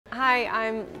Hi,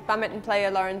 I'm badminton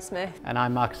player Lauren Smith. And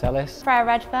I'm Marcus Ellis. Freya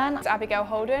Redfern. It's Abigail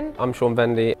Holden. I'm Sean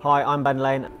Vendy. Hi, I'm Ben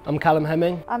Lane. I'm Callum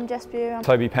Hemming. I'm Jess Bew.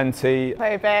 Toby Penty.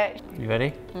 Chloe Bit. You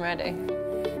ready? I'm ready.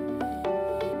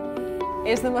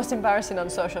 Is the most embarrassing on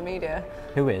social media?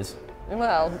 Who is?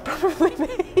 Well, probably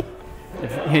me.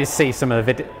 If you see some of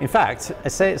the video. In fact, I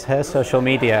say it's her social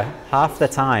media. Half the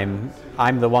time,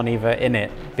 I'm the one either in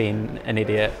it being an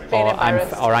idiot Being or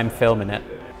embarrassed. I'm filming it.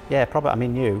 Yeah, probably. I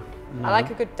mean, you. I like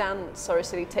a good dance or a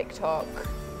silly TikTok,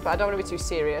 but I don't want to be too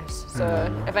serious. So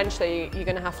eventually, you're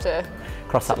going to have to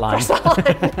Cross that line.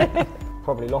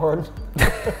 Probably Lauren.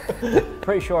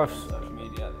 Pretty sure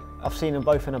I've seen them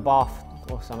both in a bath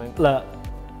or something. Look,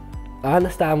 I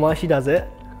understand why she does it.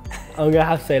 I'm gonna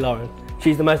have to say Lauren.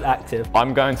 She's the most active.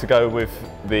 I'm going to go with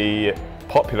the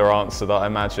popular answer that I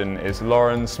imagine is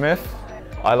Lauren Smith.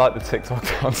 I like the TikTok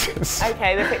dances.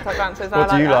 Okay, the TikTok dancers. What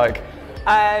do you like?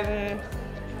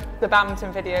 The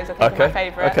badminton videos, I think, are my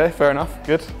favourite. Okay, fair enough.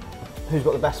 Good. Who's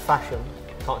got the best fashion?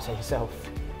 Can't say yourself.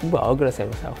 Well, I'm gonna say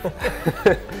myself.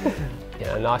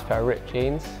 A nice pair of ripped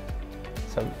jeans,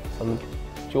 some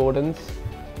Jordans,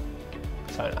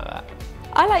 something like that.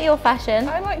 I like your fashion.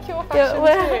 I like your fashion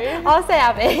too. I'll say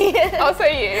Abby. I'll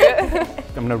say you.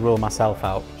 I'm going to rule myself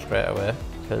out straight away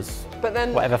because But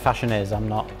then, whatever fashion is, I'm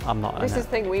not this in is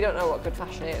the thing, we don't know what good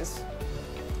fashion is,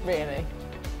 really.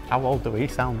 How old do we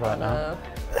sound right now?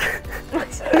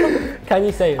 Can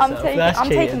you say yourself? I'm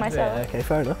taking myself. Yeah, okay,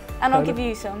 fair enough. And I'll give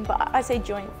you some, but I say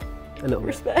joint. A little bit.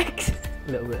 Respect.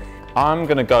 A little bit. I'm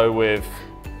going to go with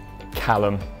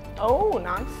Callum. Oh,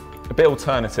 nice. A bit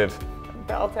alternative. A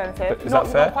bit alternative. Is that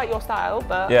fair? Not quite your style,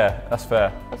 but Yeah, that's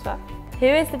fair. that's fair. Who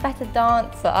is the better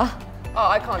dancer? Oh,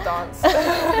 I can't dance.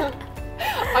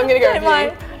 I'm going to go with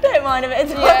you. Don't mind a bit of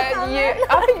Yeah,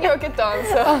 I think you're a good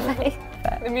dancer. Oh, thanks.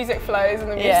 The music flows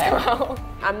and the music well.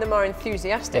 I'm the more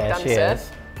enthusiastic Yeah, dancer. she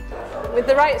is. With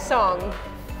the right song,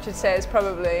 I should say, is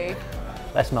probably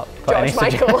Let's not put any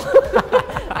George Michael.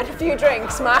 And a few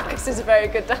drinks. Marcus is a very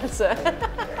good dancer.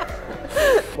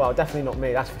 Well, definitely not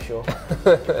me, that's for sure.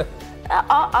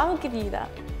 I'll give you that.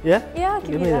 Yeah? Yeah, I'll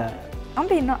give me you that. I'm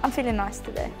feeling nice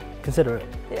today. Consider it.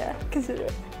 Yeah, consider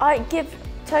it. I give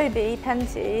Toby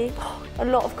Penty a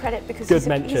lot of credit because Good he's a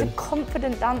mention.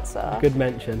 confident dancer. Good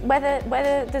mention. Whether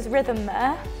there's rhythm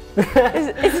there is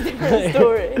a different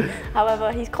story.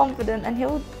 However, he's confident and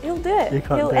he'll do it. You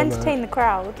can't He'll do entertain the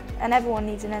crowd, and everyone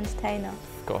needs an entertainer.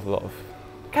 Got a lot of.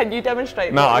 Can you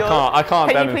demonstrate? No, I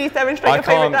can't. Can you please demonstrate your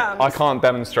favourite dance? I can't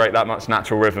demonstrate that much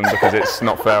natural rhythm because it's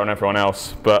not fair on everyone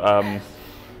else. But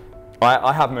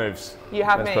I have moves. You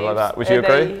have Let's moves. put it like that. Would you Are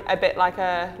agree? they a bit like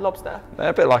a lobster? They're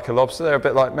a bit like a lobster. They're a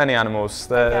bit like many animals.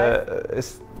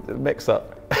 It's a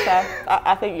mix-up. So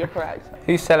I think you're correct.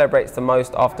 Who celebrates the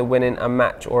most after winning a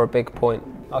match or a big point?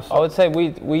 I would say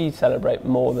we celebrate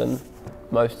more than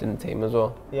most in the team as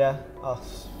well. Yeah,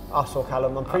 us or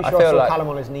Callum. I'm pretty I sure I feel saw like- Callum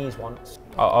on his knees once.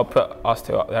 I'll put us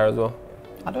two up there as well.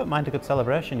 I don't mind a good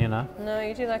celebration, you know. No,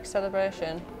 you do like a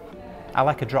celebration. I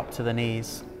like a drop to the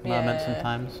knees moment Yeah.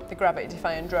 sometimes. The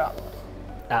gravity-defying drop.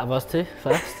 Out of us two,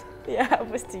 first, Yeah,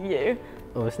 obviously you,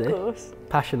 obviously. of course.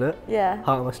 Passionate, Yeah.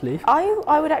 heart on my sleeve.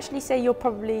 I would actually say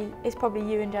it's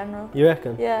probably you in general. You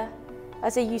reckon? Yeah,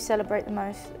 I'd say you celebrate the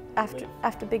most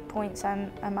after big points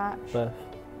and a match. Both.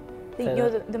 I think Say you're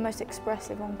that. the most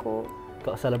expressive on court.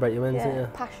 Got to celebrate your wins, Yeah, yeah.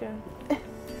 passion.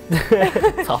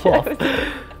 Top off.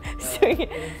 So,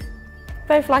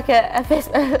 both like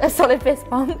a solid fist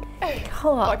bump.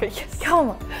 Come on, Like a yes. come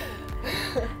on.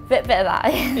 Bit of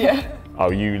that. Yeah. Oh,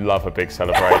 you love a big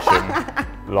celebration.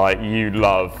 Like, you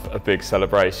love a big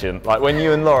celebration. Like, when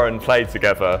you and Lauren played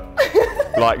together,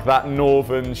 like that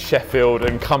Northern, Sheffield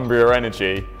and Cumbria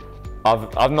energy,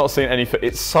 I've not seen anything.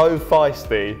 It's so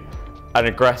feisty and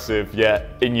aggressive, yet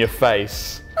in your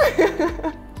face.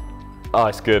 Oh,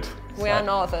 it's good. We are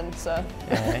northern, so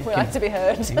Yeah, we like to be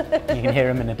heard. you can hear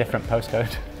him in a different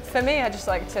postcode. For me, I just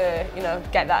like to,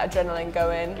 get that adrenaline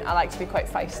going. I like to be quite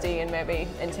feisty and maybe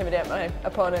intimidate my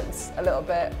opponents a little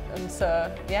bit. And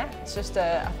so, yeah, it's just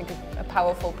I think a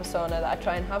powerful persona that I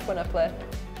try and have when I play.